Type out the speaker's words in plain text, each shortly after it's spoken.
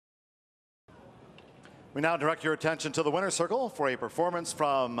We now direct your attention to the winner's circle for a performance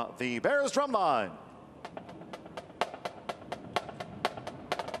from the Bears drumline.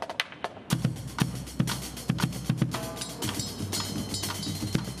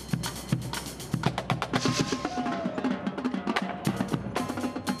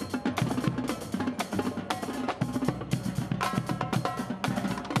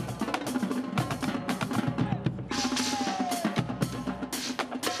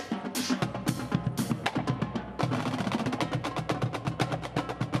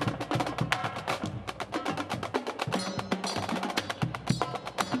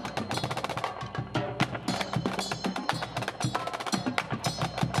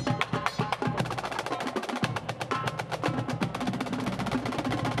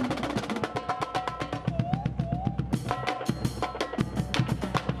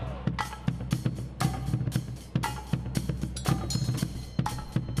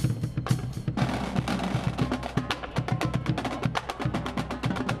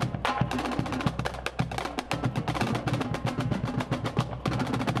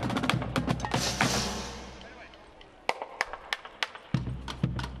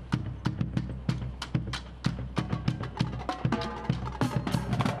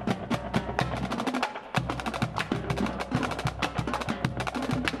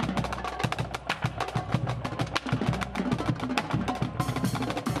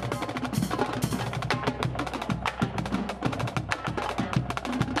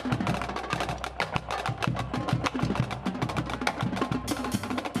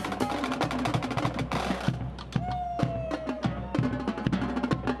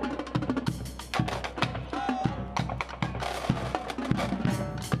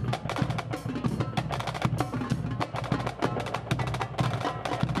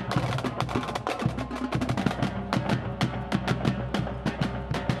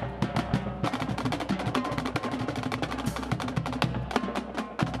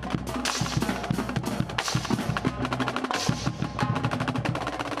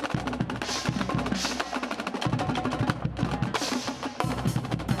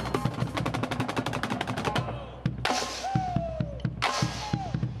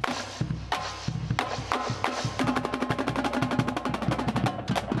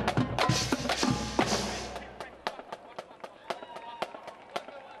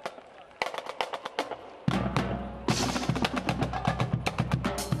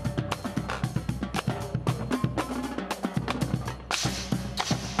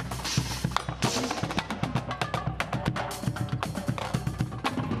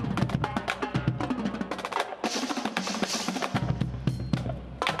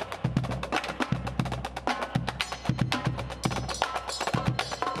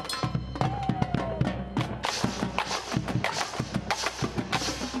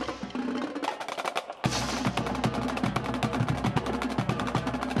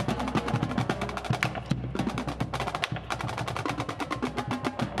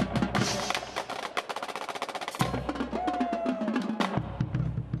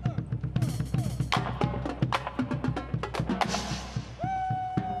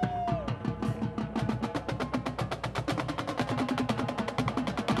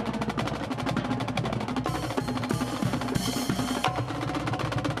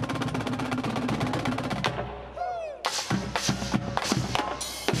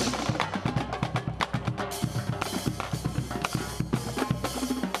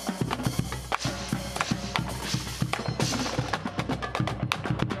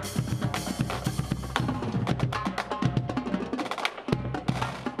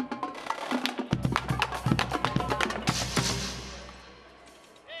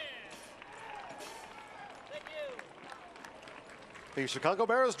 The Chicago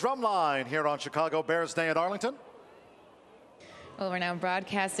Bears drumline here on Chicago Bears Day at Arlington. Well, we're now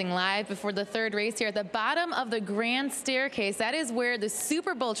broadcasting live before the third race here at the bottom of the grand staircase. That is where the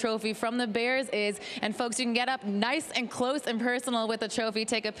Super Bowl trophy from the Bears is. And folks, you can get up nice and close and personal with the trophy.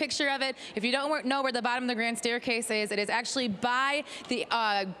 Take a picture of it. If you don't know where the bottom of the grand staircase is, it is actually by the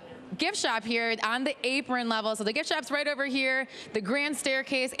gift shop here on the apron level. So the gift shop's right over here, the grand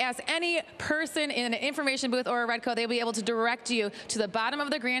staircase. Ask any person in an information booth or a red coat, they'll be able to direct you to the bottom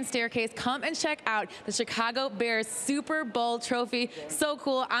of the grand staircase. Come and check out the Chicago Bears Super Bowl trophy. So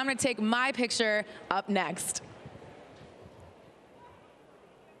cool. I'm going to take my picture up next.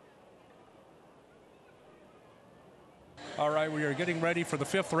 All right, we are getting ready for the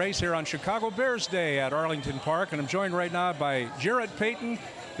 5th race here on Chicago Bears Day at Arlington Park, and I'm joined right now by Jared Payton,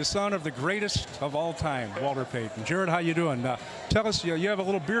 the son of the greatest of all time, Walter Payton. Jared, how you doing? Tell us, you have a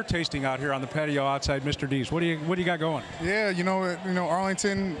little beer tasting out here on the patio outside Mr. D's. What do you got going? Yeah, you know,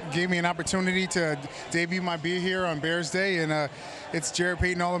 Arlington gave me an opportunity to debut my beer here on Bears Day, and it's Jared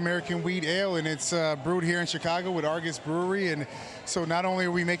Payton All-American Wheat Ale, and it's brewed here in Chicago with Argus Brewery. And so not only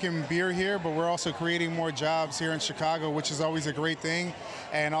are we making beer here, but we're also creating more jobs here in Chicago, which is always a great thing.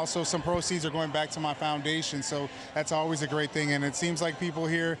 And also some proceeds are going back to my foundation, so that's always a great thing. And it seems like people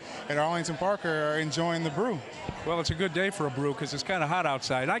here at Arlington Park are enjoying the brew. Well, it's a good day for a brew because it's kind of hot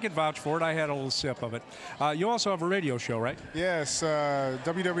outside. I can vouch for it. I had a little sip of it. You also have a radio show, right? Yes,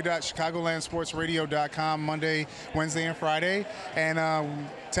 www.chicagolandsportsradio.com, Monday, Wednesday, and Friday. And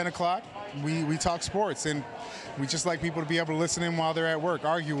 10 o'clock, we talk sports. And we just like people to be able to listen in while they're at work,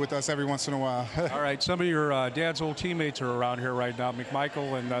 argue with us every once in a while. All right, some of your dad's old teammates are around here right now.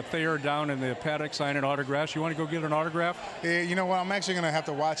 McMichael and Thayer down in the paddock signing autographs. You want to go get an autograph? Yeah, you know what? I'm actually going to have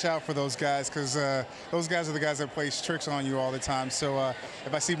to watch out for those guys because those guys are the guys that play tricks on you all the time. So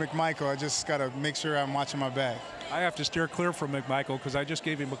if I see McMichael, I just got to make sure I'm watching my back. I have to steer clear from McMichael because I just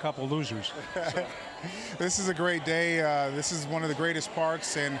gave him a couple losers. So. This is a great day. This is one of the greatest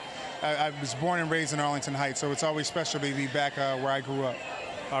parks, and I was born and raised in Arlington Heights, so it's always special to be back where I grew up.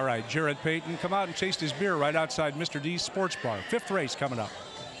 All right, Jared Payton, come out and taste his beer right outside Mr. D's Sports Bar. 5th race coming up.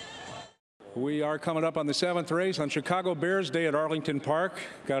 We are coming up on the 7th race on Chicago Bears Day at Arlington Park.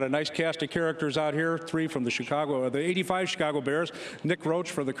 Got a nice cast of characters out here, 3 from the 85 Chicago Bears. Nick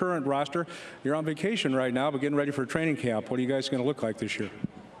Roach for the current roster. You're on vacation right now, but getting ready for training camp. What are you guys going to look like this year?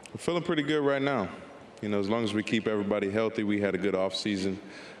 We're feeling pretty good right now. You know, as long as we keep everybody healthy, we had a good off season.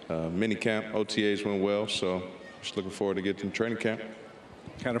 Mini camp, OTAs went well, so just looking forward to getting to training camp.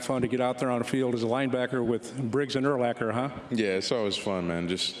 Kind of fun to get out there on the field as a linebacker with Briggs and Urlacher, huh? Yeah, it's always fun, man.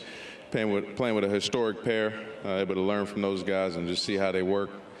 Just playing with a historic pair, able to learn from those guys and just see how they work.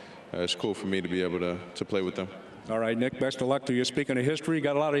 It's cool for me to be able to play with them. All right, Nick, best of luck to you. Speaking of history,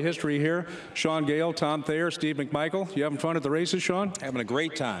 got a lot of history here. Sean Gale, Tom Thayer, Steve McMichael. You having fun at the races, Sean? Having a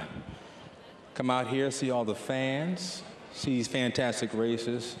great time. Come out here, see all the fans, see these fantastic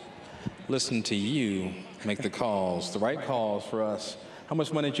races, listen to you make the calls, the right calls for us. How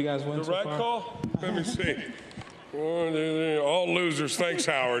much money did you guys win the so right far? Call? Let me see. All losers. Thanks,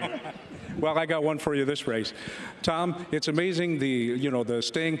 Howard. Well, I got one for you this race. Tom, it's amazing the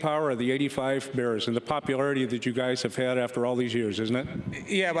staying power of the 85 Bears and the popularity that you guys have had after all these years, isn't it?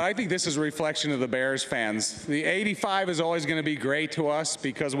 Yeah, but I think this is a reflection of the Bears fans. The 85 is always going to be great to us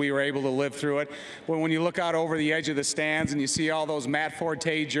because we were able to live through it. When you look out over the edge of the stands and you see all those Matt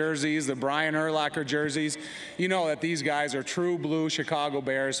Forte jerseys, the Brian Urlacher jerseys, you know that these guys are true blue Chicago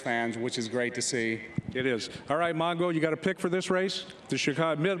Bears fans, which is great to see. It is. All right, Mongo, you got a pick for this race? The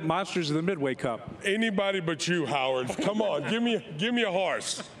Chicago Monsters of the Midway Cup. Anybody but you, Howard. Come on, give me a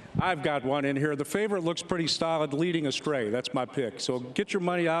horse. I've got one in here. The favorite looks pretty solid, leading astray. That's my pick. So get your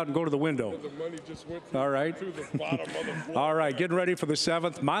money out and go to the window. The money just went all right. through the bottom of the floor. All right, getting ready for the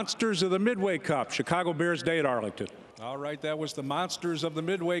 7th. Monsters of the Midway Cup, Chicago Bears Day at Arlington. All right, that was the Monsters of the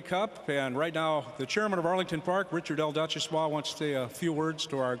Midway Cup. And right now, the chairman of Arlington Park, Richard L. Duchessois, wants to say a few words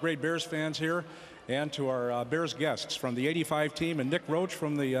to our great Bears fans here and to our Bears guests from the 85 team and Nick Roach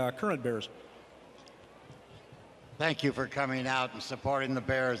from the current Bears. Thank you for coming out and supporting the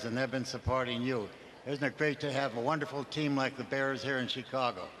Bears, and they've been supporting you. Isn't it great to have a wonderful team like the Bears here in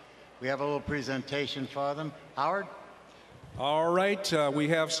Chicago? We have a little presentation for them. Howard? All right, we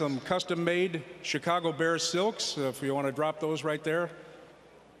have some custom-made Chicago Bears silks, if you want to drop those right there.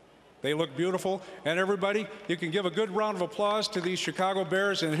 They look beautiful. And everybody, you can give a good round of applause to these Chicago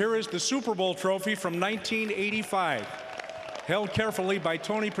Bears. And here is the Super Bowl trophy from 1985, held carefully by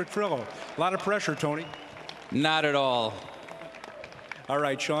Tony Petrillo. A lot of pressure, Tony. Not at all. All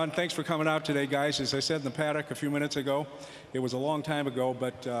right, Sean, thanks for coming out today, guys. As I said in the paddock a few minutes ago, it was a long time ago,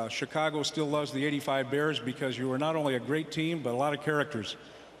 but Chicago still loves the 85 Bears because you were not only a great team, but a lot of characters.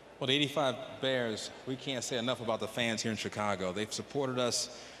 Well, the 85 Bears, we can't say enough about the fans here in Chicago. They've supported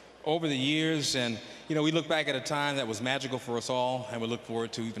us over the years, and you know, we look back at a time that was magical for us all, and we look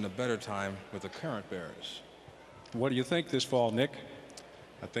forward to even a better time with the current Bears. What do you think this fall, Nick?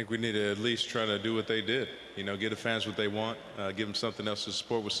 I think we need to at least try to do what they did. You know, give the fans what they want, give them something else to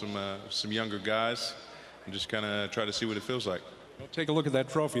support with some younger guys, and just kind of try to see what it feels like. Well, take a look at that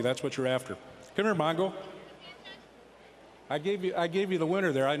trophy. That's what you're after. Come here, Mongo. I gave you the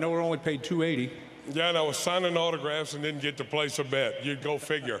winner there. I know we're only paid $280. Yeah, and I was signing autographs and didn't get to place a bet. You'd go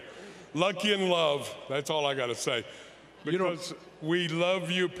figure. Lucky in love. That's all I got to say. Because we love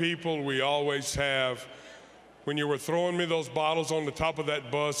you people. We always have. when you were throwing me those bottles on the top of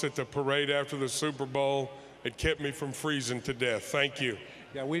that bus at the parade after the Super Bowl. It kept me from freezing to death. Thank you.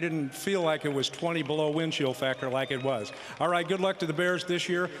 Yeah, we didn't feel like it was 20 below wind chill factor like it was. All right, good luck to the Bears this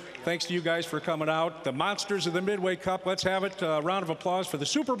year. Thanks to you guys for coming out. The Monsters of the Midway Cup, let's have it. A round of applause for the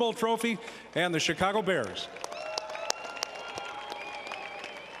Super Bowl trophy and the Chicago Bears.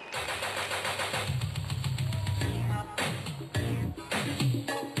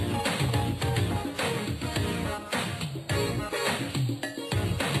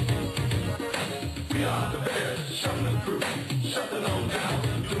 We are the Bears, shuffling the crew, shuffling on down,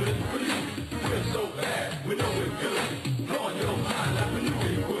 doing it for you. We're so bad, we know we're good, blowing your mind like we knew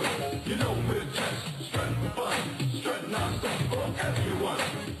we would. You know we're just strutting for fun, strutting non-stop for everyone.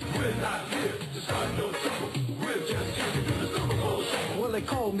 We're not here to start no trouble, we're just here to do the Super Bowl show. Well, they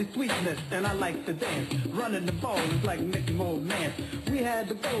call me Sweetness, and I like to dance. Running the ball is like making more man. We had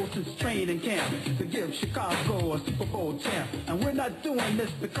to go since training camp to give Chicago a Super Bowl champ. And we're not doing this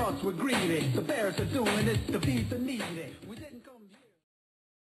because we're greedy. The Bears are doing it to feed the needy.